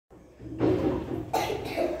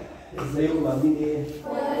ازيكم عاملين ايه؟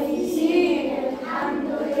 كويسين الحمد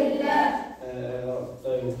لله.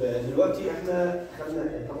 طيب دلوقتي احنا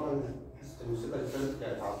خدنا طبعا حصه الموسيقى اللي فاتت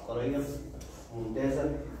كانت عبقريه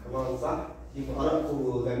ممتازه طبعا صح؟ دي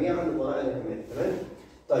بآرائكم جميعا وبآرائنا كمان تمام؟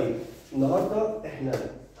 طيب النهارده احنا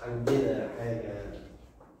عندنا حاجه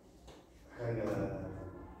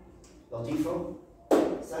لطيفه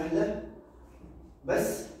سهله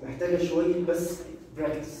بس محتاجه شويه بس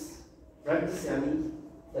براكتس يعني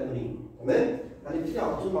تمرين تمام؟ هنبتدي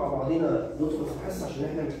على طول مع بعضينا ندخل في الحصه عشان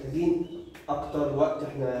احنا محتاجين اكتر وقت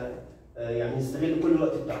احنا يعني نستغل كل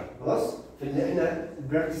الوقت بتاعنا خلاص؟ في ان احنا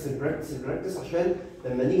البراكتس عشان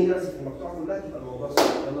لما نيجي نعزف المقطوعه كلها تبقى الموضوع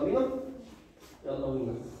سهل. يلا بينا؟ يلا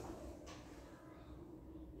بينا.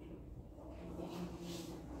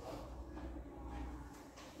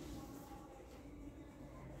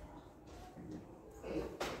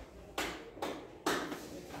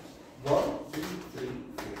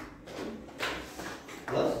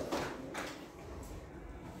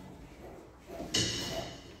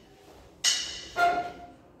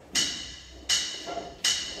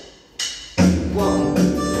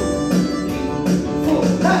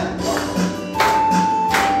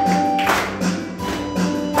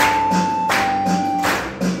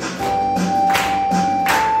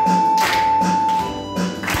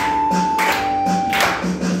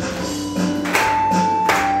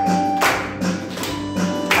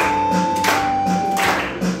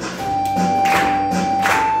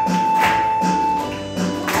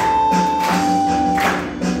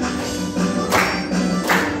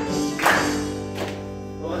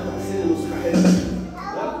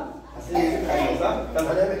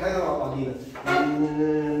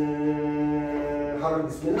 نحرك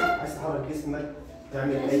جسمنا، عايز تحرك جسمك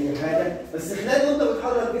تعمل اي حاجه بس خلال وانت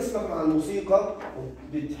بتحرك جسمك مع الموسيقى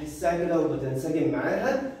وبتحسها كده وبتنسجم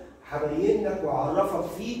معاها هبين لك واعرفك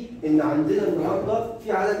فيه ان عندنا النهارده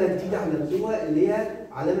في علامه جديده عملتوها اللي هي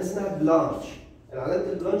علامه اسمها بلانش. العلامه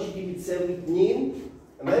البلانش دي بتساوي 2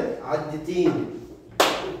 تمام عدتين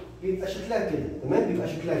بيبقى شكلها كده تمام بيبقى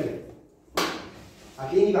شكلها كده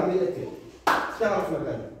هتلاقيني بعمل لك كده تعرف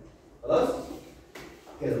مكانها خلاص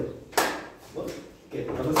كده بص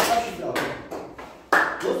كده ما بسحبش في الاول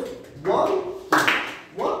بص 1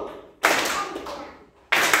 1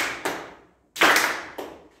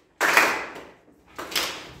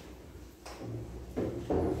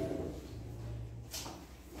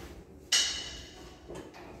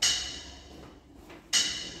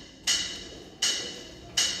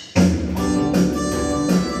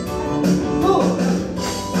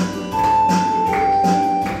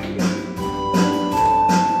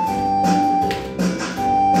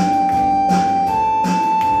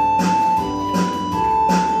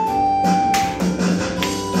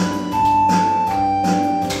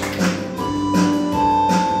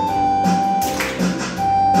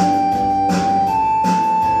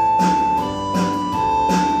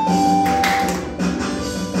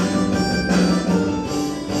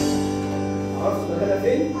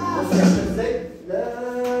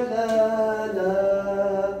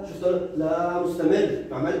 لا مستمر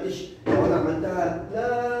ما عملتش لو انا عملتها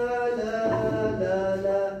لا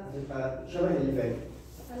هتبقى شبه اللي فات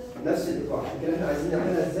نفس الايقاع لكن احنا عايزين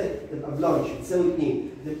نعملها ازاي؟ تبقى بلانش بتساوي 2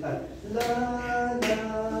 تبقى لا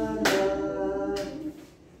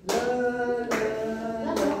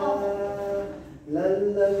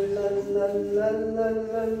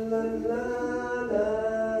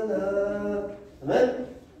تمام؟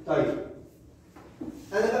 طيب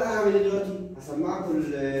انا بقى هعمل ايه دلوقتي؟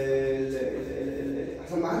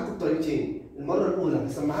 هسمعها لكم بطريقتين، المره الاولى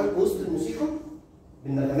هسمعها لكم وسط الموسيقى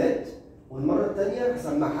بالنغمات والمره الثانيه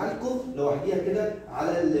هسمعها لكم لوحديها كده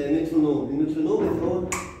على المترونوم اللي هو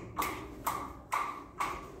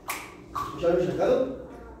مش انا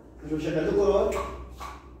مش بشغل لكم دلوقتي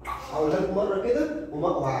هقولها لكم مره كده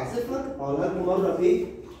وهعزفها وهقولها لكم مره في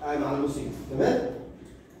مع الموسيقى تمام؟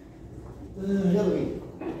 يلا بينا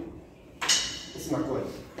اسمع كويس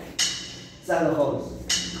سهلة خالص.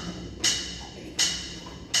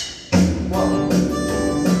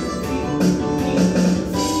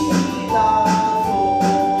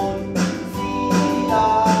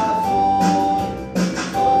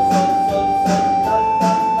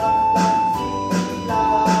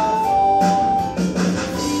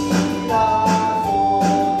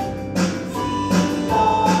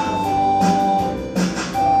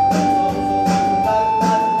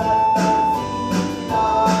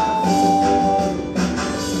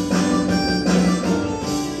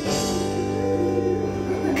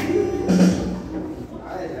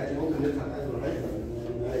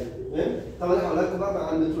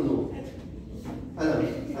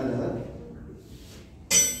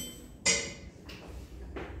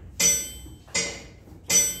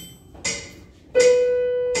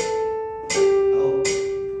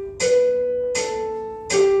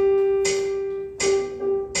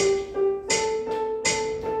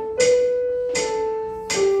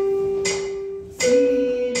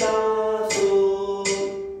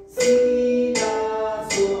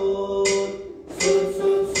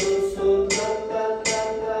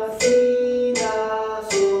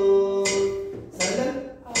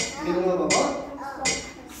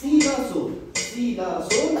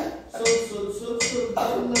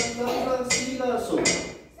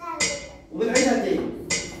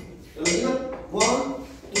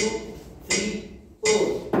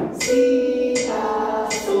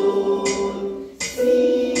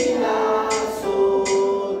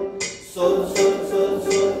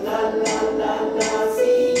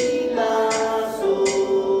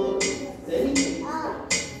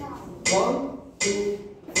 1 2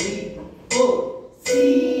 3 4.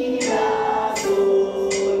 سي لا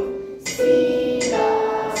صول سي لا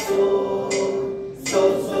صول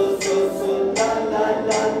صول صول صول صول لا لا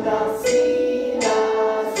لا لا سي لا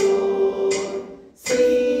صول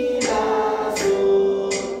سي لا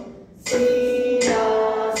صول سي لا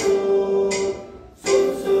صول صول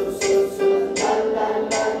صول صول صول لا لا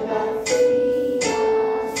لا لا سي لا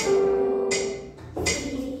صول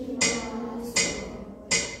سي لا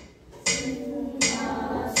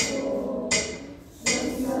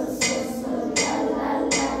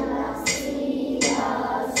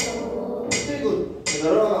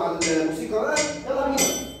نجربها مع الموسيقى بقى، يلا بينا.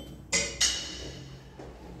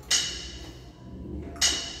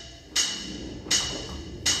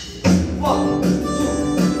 1 2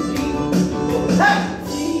 3 4 ها.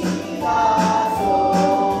 سي لا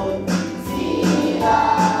صول سي لا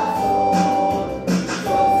صول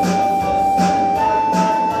صول صول صول لا لا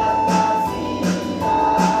لا لا سي لا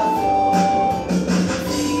صول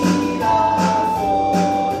سي لا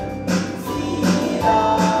صول سي لا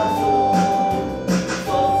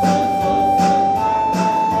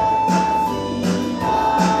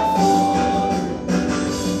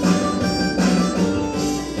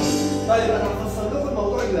طيب انا هفصل لكم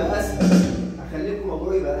الموضوع يبقى اسهل، هخليكم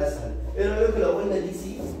الموضوع يبقى اسهل. ايه رايكم لو قلنا دي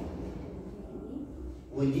سي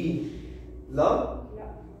ودي لا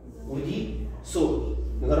ودي صول؟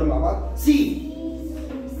 نجرب مع بعض. سي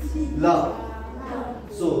لا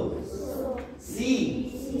صول سي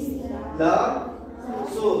لا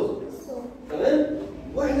صول. تمام؟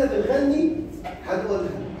 واحنا بنغني هنقولها،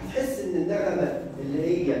 هتحس ان النغمه اللي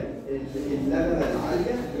هي النغمه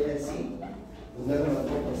العاليه هي سي، والنغمه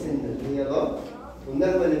الأوطى سنة اللي هي لا،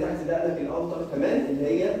 والنغمه اللي تحت دقنك الاوتر كمان اللي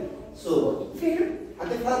هي صول.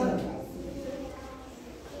 هتفهمها.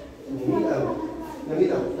 جميل قوي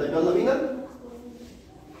جميل قوي. طيب يلا بينا.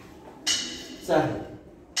 سهل.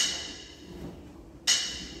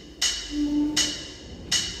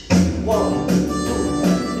 1 2 3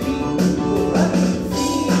 4 سي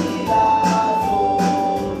لا صول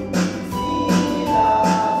سي لا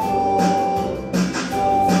صول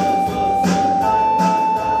صول صول صول صول لا لا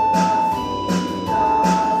لا لا سي لا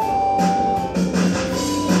صول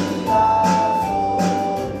سي لا صول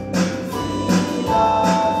سي لا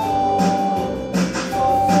صول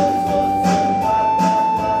صول صول صول صول لا لا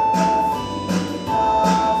لا لا سي لا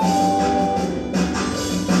صول.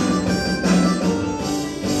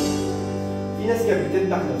 في ناس كانت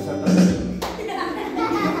بتذبح نفسها.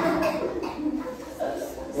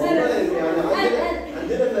 والله يعني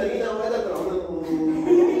عندنا مارينا وهذا كانوا عاملين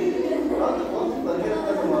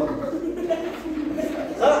كذا مرة.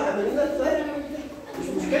 صح مارينا صح؟ مش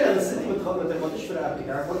مشكلة، بس انت ما تخبطيش في رقبتك،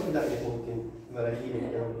 يعني خبطي في دقنك ممكن مراخينك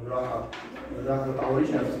كده بالراحة بالراحة، ما تعوريش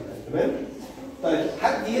نفسك. تمام؟ طيب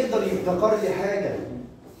حد يقدر يفتكر لي حاجة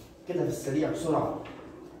كده في السريع بسرعة؟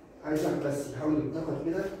 عايز واحد بس يحاول يفتكر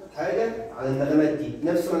كده حاجة على النغمات دي،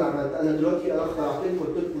 نفس ما انا عملت. انا دلوقتي انا اخترعت لكم،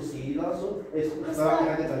 قلت لكم سي لا صول، اخترعت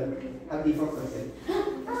حاجة تانية. حد يفكر كده.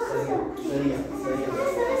 سريع سريع سريع.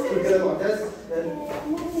 قول كده معتز.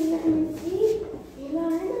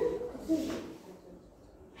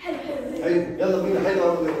 حلو يلا بينا. حلو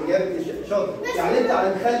قوي اجابة شاطر. يعني انت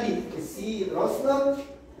هنخلي السي راسنا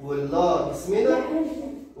واللا جسمنا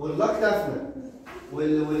واللا كتافنا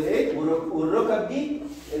والايه والركب دي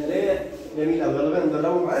اللي هي جميله قوي. يلا بينا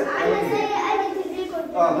نجربوا معاك.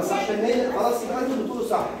 بس عشان هي خلاص يبقى انتوا بتقولوا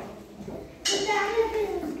صح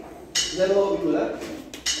زي ما هو بيقول. ها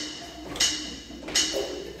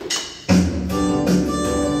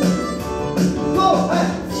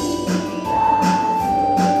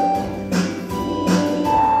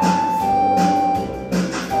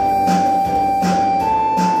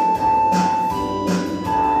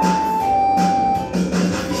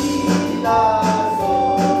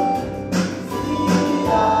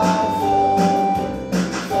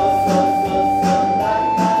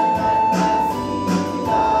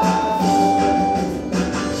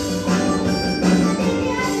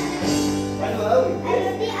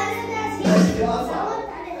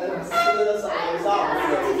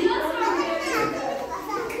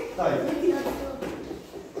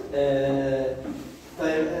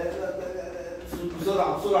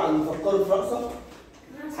بسرعة نفكروا في رقصة.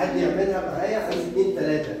 حد يعملها معايا. عايز 2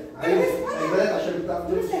 3. عايز البنات عشان بتعرف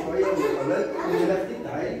ترقص شوية والأولاد. انت بختك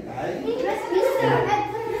تعالي تعالي.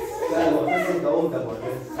 لا معتز ده أم ده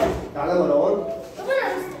معتز. تعالى مروان.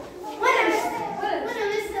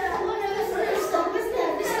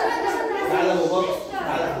 تعالى أبو بكر.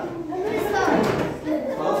 تعالى.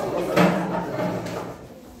 خلاص خلاص.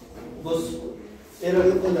 بص ايه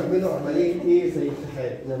رأيكم نعمله عملية ايه زي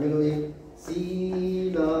الاتحاد؟ نعمله ايه؟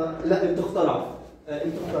 سي لا لا انتوا اخترعوا.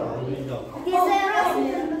 انتوا اخترعوا ماليش دعوه.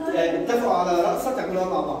 اتفقوا على رقصه تعملوها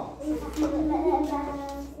مع بعض.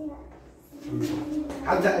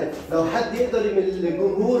 لو حد يقدر من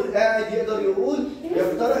الجمهور قاعد يقدر يقول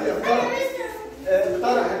يقترح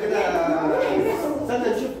اقترح كده. استنى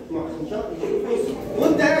نشوف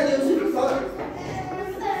وانت قاعد يا يوسف اقترح.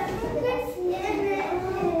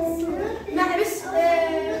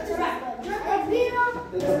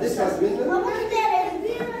 انت بتسمع زميلنا؟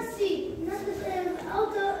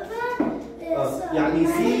 يعني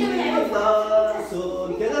سي لا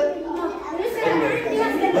سول كده.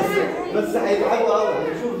 بس هيتعبوا قوي.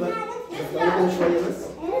 هنشوف بقى. بس شويه بس.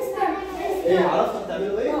 ايه عرفتوا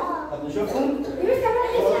بتعملوا ايه؟ طب نشوفكم.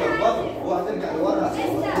 هو هترجع لورا.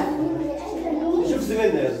 نشوف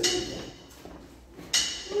زميلنا يا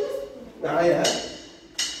معايا. ها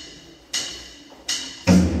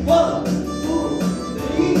 1 2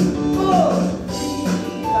 3 4.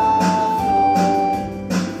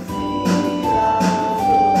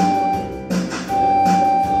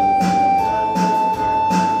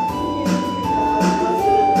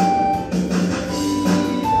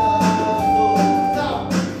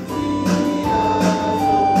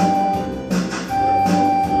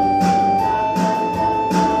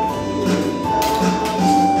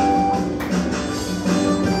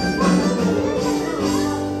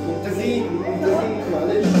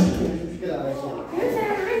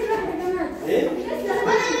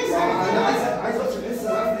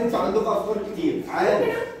 عندكم افكار كتير. عارف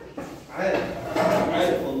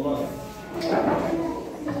والله.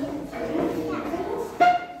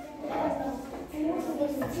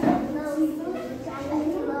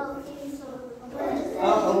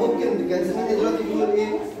 او ممكن كان زميلي دلوقتي بيقول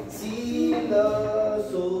ايه؟ سي لا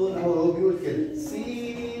سول. هو بيقول كده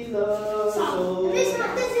سي لا سول. مش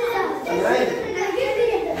معتزله. انا عارف. انا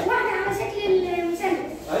جبت واحده على شكل المثلث.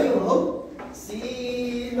 ايوه اهو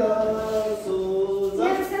سي لا سول. لا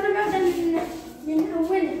بس انا ببدا من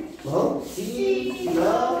اولها. اهو سي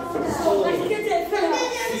لا سول. سي لا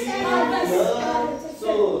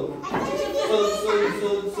سول.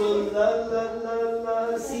 سول لا لا لا لا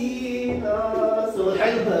سي لا سول.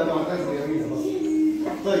 حلو يا معتز، جميل.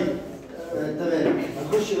 طيب تمام.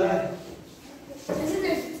 هنخش بقى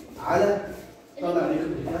على طلع عليك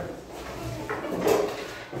البتاع.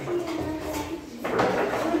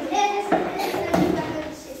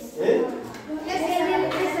 ايه؟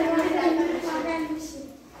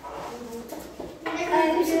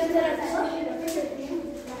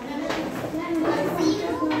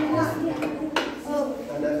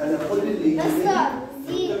 انا كل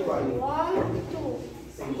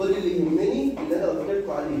اللي يهمني اللي انا قلت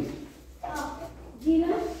لكم عليه.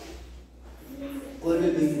 كل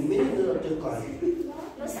اللي يهمني اللي انا قلت لكم عليه.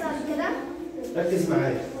 بس كده ركز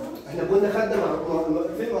معايا. احنا كنا خدنا مع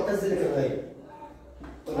فين معتز اللي كان غايب.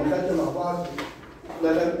 كنا خدنا مع بعض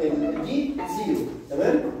نغم دي 0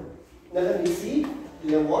 تمام؟ نغم سي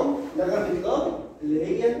اللي هي 1، نغم لا اللي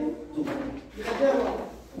هي 2. دي خدناها مع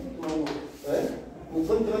بعض تمام؟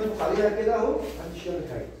 وكنت بنفخ عليها كده اهو. محدش يعمل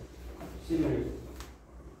حاجه. سيبوا هنا.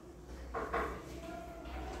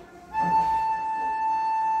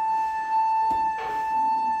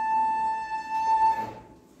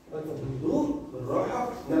 بهدوء بالراحه.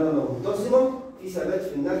 نغمه منتظمه في ثبات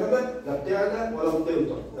في النغمه، لا بتعلى ولا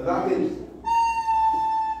بتوطى، لا بعمل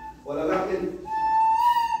ولا بعمل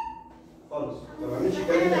خالص. ما بعملش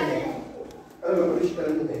الكلام ده تاني. انا ما بعملش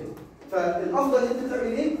الكلام ده تاني. فالافضل ان انت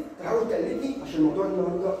تعمل ايه؟ تحاول تقلدني عشان الموضوع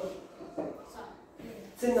النهارده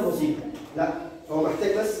سنه بسيطه. لا هو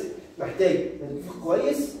محتاج تنفخ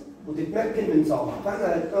كويس وتتمكن من صوابعك.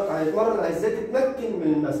 فاحنا هنتمرن على ازاي تتمكن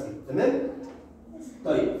من المسكه. تمام؟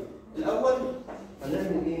 طيب الاول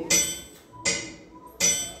هنعمل ايه؟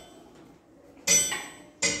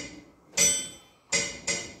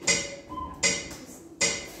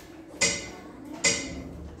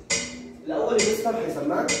 الاول المستر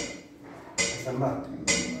هيسمعك.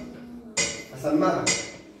 هسمعك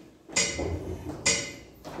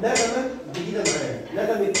نغمه جديده معانا.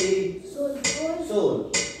 نغمه ايه؟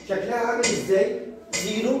 سول. شكلها عامل ازاي؟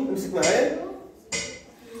 0 امسك معايا.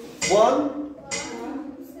 1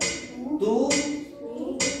 2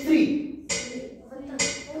 3.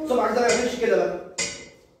 صبعك ده ما يعملش كده بقى.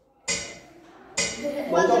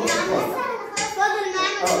 موضوع بسيط.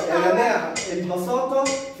 يا جماعه البساطه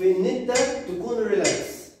في ان انت تكون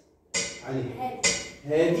ريلاكس عليه،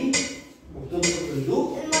 هادي وبتنفخ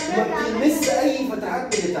هدوء وما بتلمس اي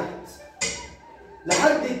فتحات من تحت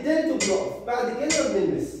لحد التالت وبنقف. بعد كده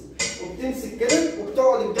بنلمس وبتمسك كده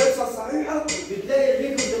وبتقعد الجلسه الصحيحه. بتلاقي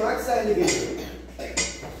الريكورد معاك سهل جدا.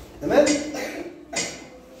 تمام؟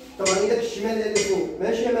 طبعا ايدك الشمال اللي فوق.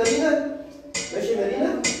 ماشي يا مارينا؟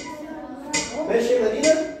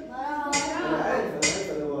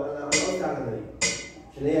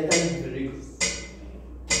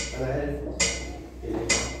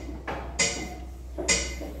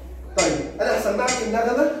 لك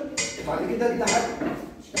النغمه وبعد كده انت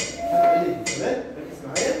هتقلب. تمام؟ ركز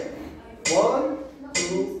معايا. 1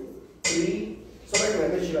 2 3. صبعك ما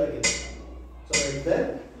يعملش بقى كده. صبعك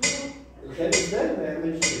ده الخامس ده ما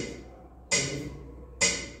يعملش كده.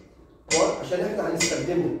 عشان احنا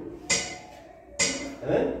هنستخدمه.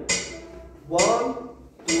 تمام؟ 1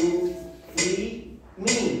 2 3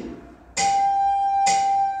 مي.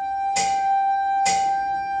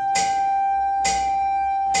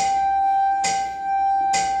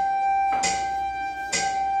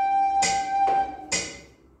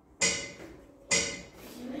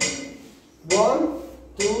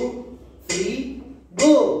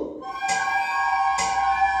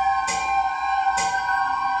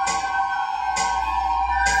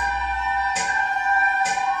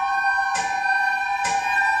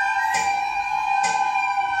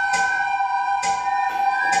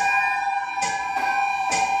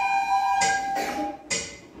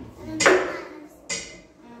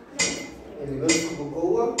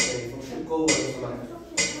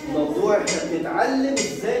 الموضوع احنا بنتعلم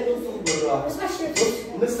ازاي ننفخ بالراحه. بص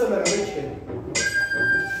مستر ما بيعملش كده.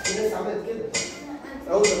 في ناس عملت كده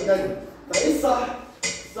اول ما ابتدى. فايه الصح؟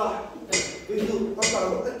 الصح فيديو حط على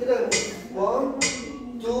بقك كده 1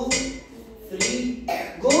 2 3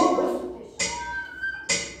 جو.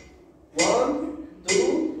 1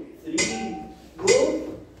 2 3 جو.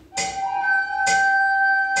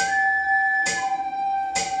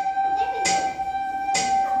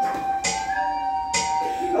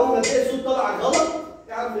 اول ما تلاقي الصوت طالع غلط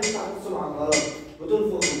اعرف ان انت هتوصل على الغلط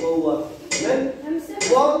وتنفخ جوه. تمام؟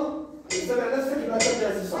 1 سامع نفسك يبقى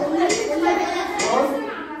تبدا صح. 1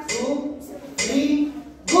 2 3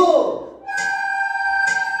 جو.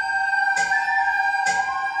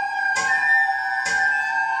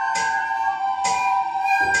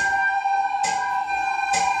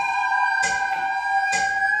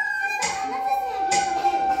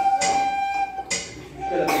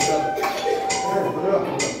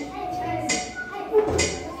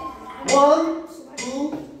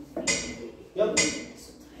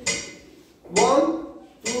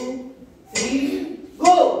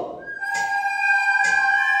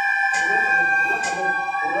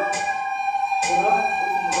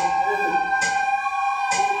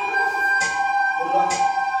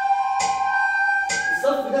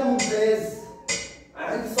 الصف ده ممتاز.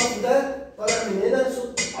 عندي الصف ده طالع من هنا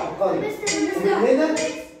صوت عبقري ومن هنا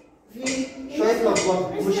في شويه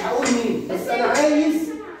لخبطه ومش هقول مين، بس انا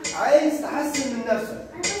عايز تحسن من نفسك.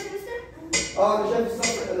 انا شايف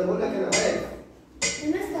الصف. انا بقول لك انا عارف.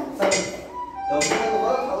 لو في حاجه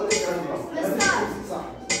غلط هقول لك انا غلط. صح.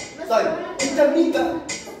 طيب التمرين بقى.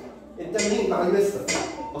 التمرين مع المستر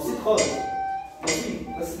بسيط خالص.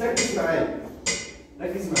 بسيط بس ركز معايا.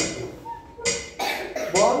 ركز معايا.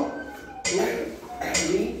 1 2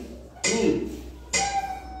 3 مين.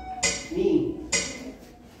 مين.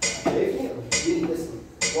 شايفني؟ مين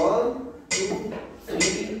اسمي. 1 2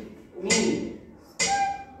 3 مين.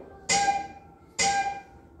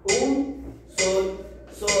 قوم صول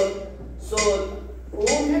صول صول.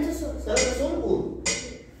 قوم 3 صول. قوم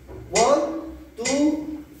 1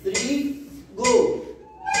 2 3 جو.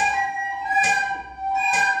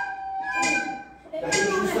 احنا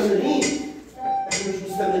مش مستمرين.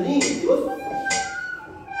 بص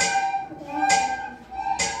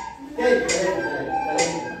تاني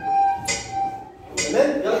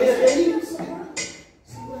تمام. يلا بينا تاني.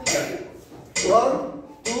 1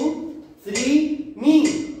 2 3 مين.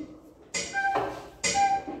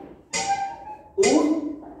 قول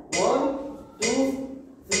 1 2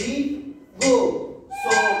 3 جو.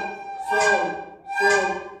 صول صول صول.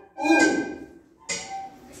 قول.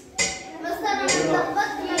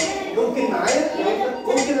 ممكن معايا؟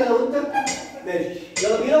 ممكن انا وانت؟ ماشي.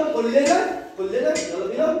 يلا بينا كلنا يلا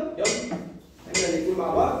بينا. يلا احنا الاثنين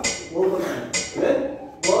مع بعض وهو معانا. تمام؟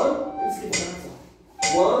 1 امسك معاك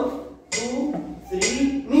صح. 1 2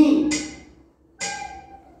 3 مين.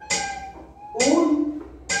 قول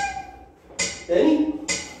تاني.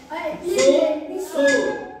 صوت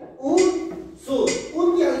صوت. قول صوت.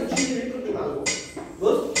 قول دي يعني تشيل الريكورد اللي معاك.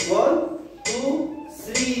 بص 1 2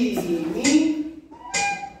 3 مين.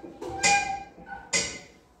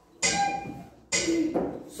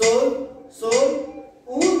 صول صول.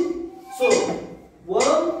 قول صول. 1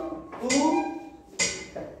 2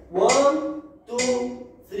 1 2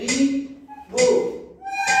 3 جو.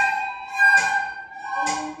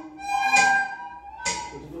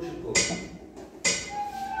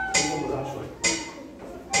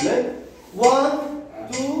 تمام؟ 1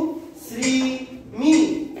 2 3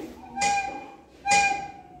 مين.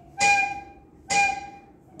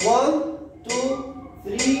 1 2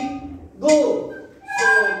 3 جو.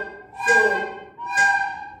 صول صول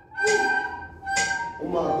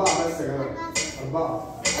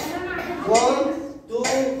 4 1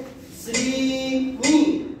 2 3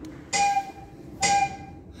 مين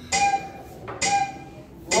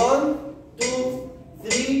 1 2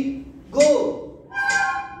 3 جو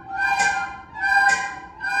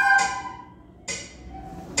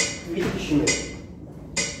ايدك الشمال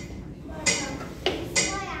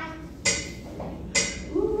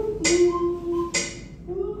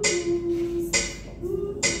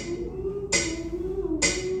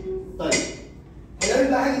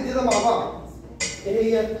مع بعض. ايه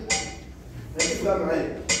هي؟ ركز بقى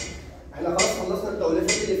معايا. احنا خلاص خلصنا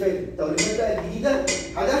التوليفات اللي فاتت، التوليفات بقى الجديده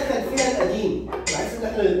هدخل فيها القديم بحيث ان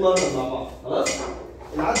احنا نتمرن مع بعض، خلاص؟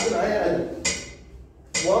 العد معايا انا.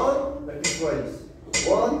 1 ركز كويس.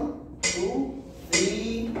 1 2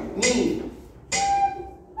 3 مين؟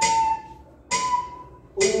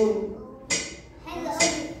 اون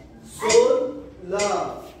سول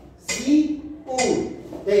لا سي اون.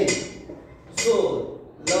 تاني سول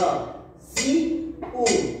لا سي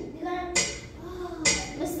اون.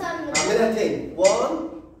 اعملها تاني. 1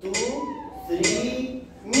 2 3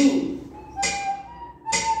 مي.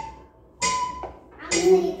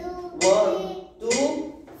 1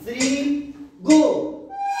 2 3 جو.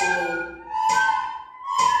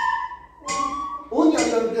 اون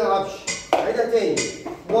يعني ما بتلعبش. عيدها تاني.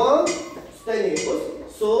 1 استني بص.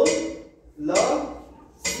 سول لا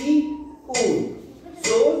سي اون.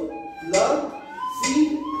 سول لا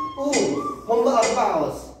سي اون. هم 4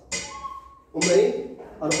 بس. هم ايه؟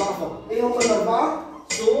 4 فقط. ايه هم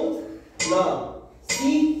ال4؟ سول لا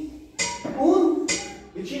سي اون.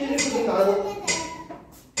 بتشيل الريكورد من عنهم؟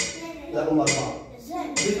 لا هم 4.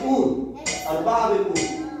 بتقول 4 بتقول.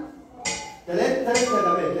 3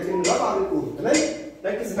 نغمات لكن ال4 بتقول. تمام؟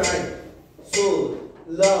 ركز معايا. سول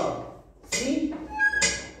لا سي.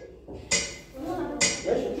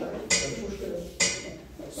 ماشي مفيش مشكلة.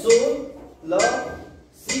 سول لا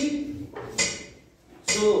سي.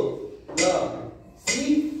 سول لا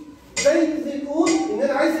سي. فايدة الأون إن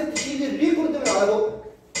أنا عايزك تشيل الريكورد من على بقك.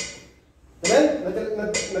 تمام؟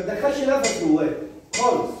 ما تدخلش نفس جواك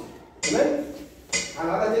خالص. تمام؟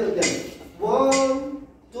 على عددين قدامك. 1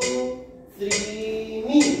 2 3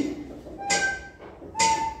 مين؟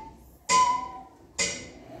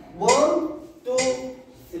 1 2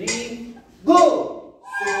 3 جو.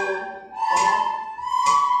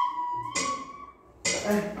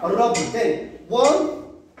 قربنا تاني. 1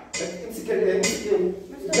 امسك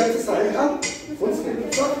الجلسه الصحيحه وامسك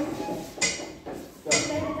الصح.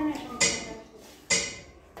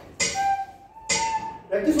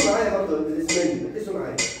 ركزوا معايا برضه الاسمين، ركزوا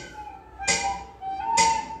معايا.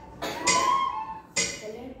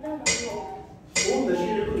 قوم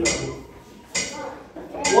بشيل الكل معاهم.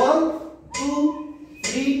 1 2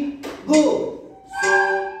 3 جو.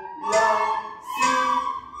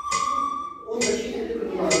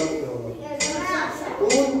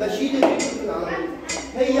 بشيل الريكورد من على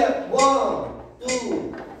هي 1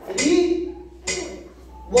 2 3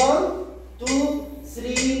 1 2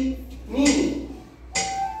 3 مين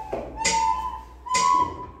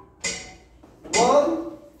 1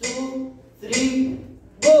 2 3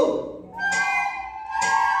 جو.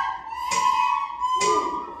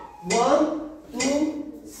 1 2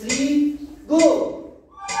 3 جو.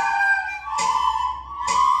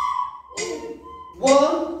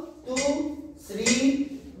 1 2 3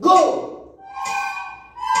 جو.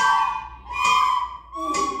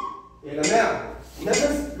 يا جماعة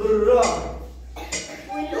نفس بالراحة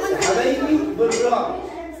يا حبايبي بالراحة.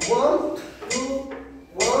 1 2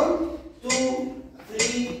 1 2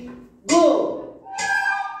 3 جو.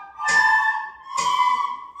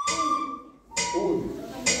 قول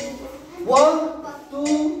 1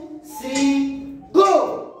 2 3 جو.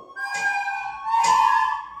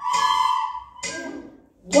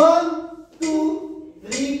 1 2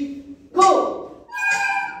 3 جو.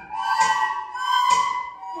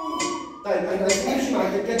 طيب احنا عايزين نمشي مع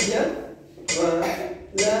التكات دي.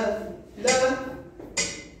 لا لا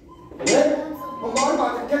تمام. هم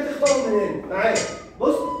 4 تكات اختاروا من هنا معايا.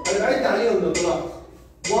 بص انا بعد عليهم لو طلعت.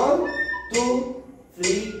 1 2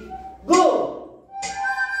 3 جو.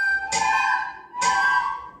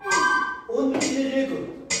 قول بتشيل الريكورد.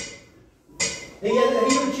 هي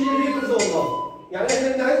بتشيل الريكورد والله. يعني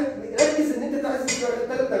احنا عايز ركز ان انت عايز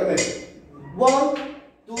 3 نغمات. 1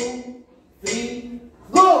 2 3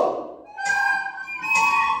 جو.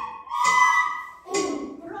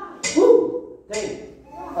 تاني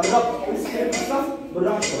قربت. امسك رجلك صح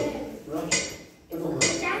بالراحه شويه. بالراحه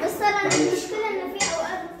شويه. بس انا المشكله ان في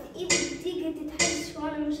اوقات ايدي بتيجي تتحس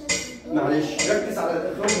وانا مش معلش ركز على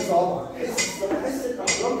الاخرام بصوابعك. حس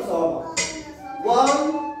الاخرام بصوابعك. 1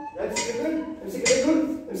 امسك رجلك. امسك رجلك.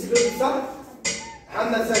 امسك رجلك صح.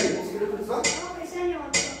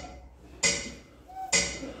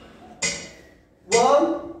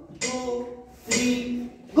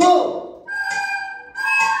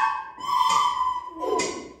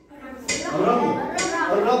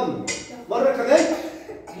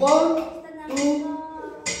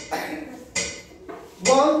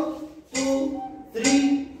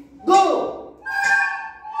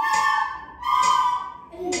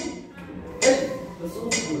 بس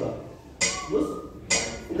امسك بالراحه. بص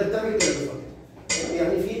انت بتعمل كده بالظبط.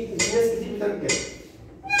 يعني في ناس كتير بتعمل كده.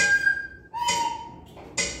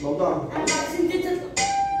 موضوع انا عايز انت تطلع.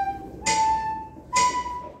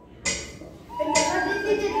 انت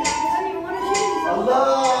خليتني تطلع تخلي وانا شيل الله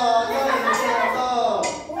الله.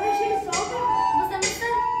 وانا شيل الصوابع. بص يا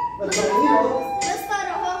مستر. ما انت جميل اهو. مستر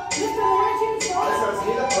اهو. مستر وانا شيل الصوابع. اسمع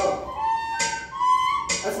زميلك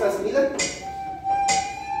اسمع زميلك.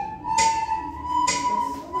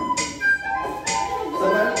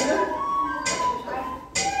 سامعني كده؟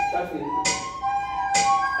 مش عارف ايه.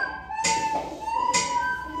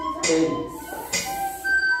 تاني.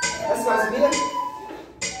 اسمع زميلك.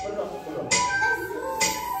 بالراحة بالراحة.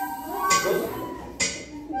 بص.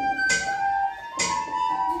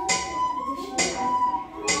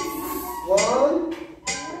 وان.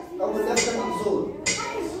 أول نفسك مكسور.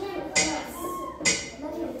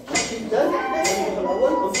 شيل ده. انفخ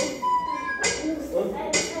الأول. انفخ.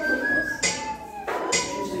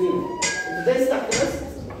 مش جميل. أنت دايس تحت بس.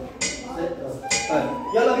 طيب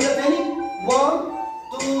يلا بينا تاني. 1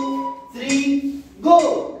 2 3 جو.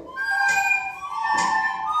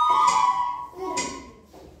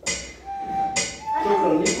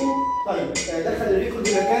 شكرا لكم. طيب دخل الريكورد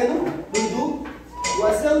مكانه بهدوء،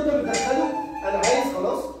 واثناء انت بتدخله انا عايز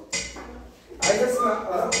خلاص عايز اسمع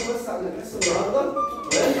ارائكم بس عن الحصه النهارده،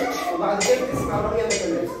 تمام؟ وبعد كده تسمع رايي انا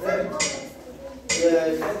كمان.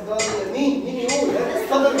 اتفضل. مين يقول؟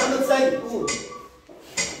 اتفضل محمد سيد قول.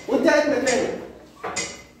 وانت قاعد مكانك.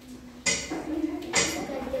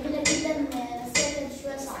 كانت جميلة جدا بس هي كانت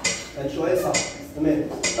شوية صعبة. كان شويه صعب. تمام.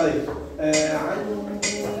 طيب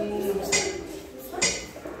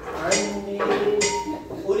عني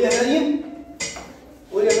قول يا مريم.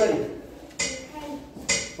 قول يا مريم.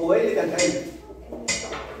 هو ايه اللي كان حلو؟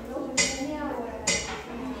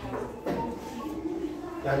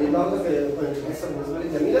 يعني النهارده كانت الحصه بالنسبه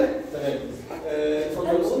لي جميله؟ تمام.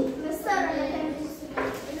 اتفضل قول. مستر حاجات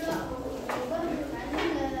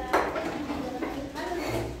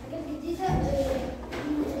جديدة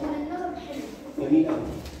النظر حلو. جميل قوي.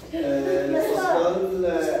 اتفضل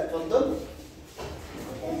اتفضل.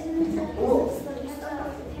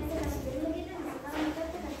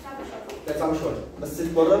 كانت صعبه شويه بس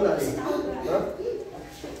اتمرنا عليها. ها؟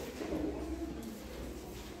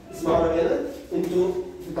 اسمعوا رأينا، انتوا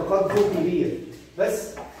في تقدم كبير بس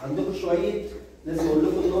عندكم شويه لازم اقول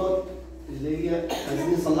لكم النقط اللي هي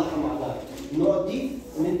عايزين نصلحها مع بعض. النقط دي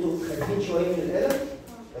ان انتوا خايفين شويه من الآلة،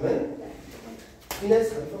 تمام؟ في ناس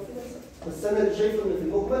خايفه في ناس، بس انا شايفه ان في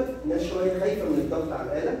المجمل الناس شويه خايفه من الضغط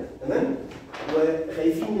على الآلة، تمام؟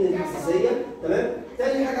 وخايفين من الحساسيه، تمام؟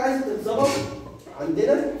 تاني حاجه عايزه تتظبط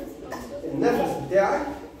عندنا النفس بتاعك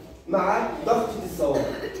مع ضغطة الصوابع.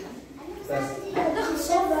 بس ضغط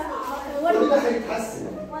الصوابع كل ده هيتحسن.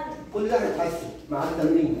 كل ده هيتحسن مع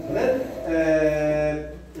التمرين، تمام؟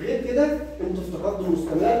 غير كده انتوا في تقدم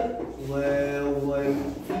مستمر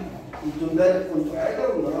انتوا امبارح كنتوا حاجه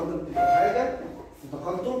والنهارده بتبقوا حاجه في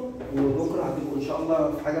تقدم، وبكره هتبقوا ان شاء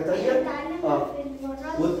الله في حاجه ثانيه.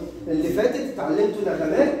 واللي فاتت اتعلمتوا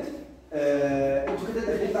نغمات. انتوا كده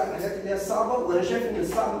داخلين بقى على الحاجات اللي هي الصعبه، وانا شايف ان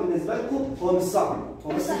الصعب بالنسبه لكم هو مش صعب، هو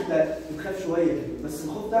بس انت بتخاف شويه كده، بس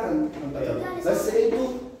الخوف ده هنطيره. بس انتوا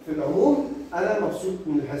في العموم انا مبسوط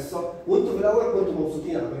من الحصه، وانتوا في الاول كنتوا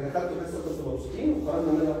مبسوطين، على فكره دخلتوا الحصه كنتوا مبسوطين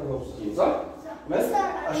وخرجنا منها احنا مبسوطين، صح؟ بس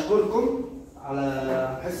اشكركم على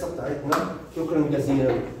الحصه بتاعتنا، شكرا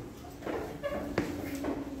جزيلا.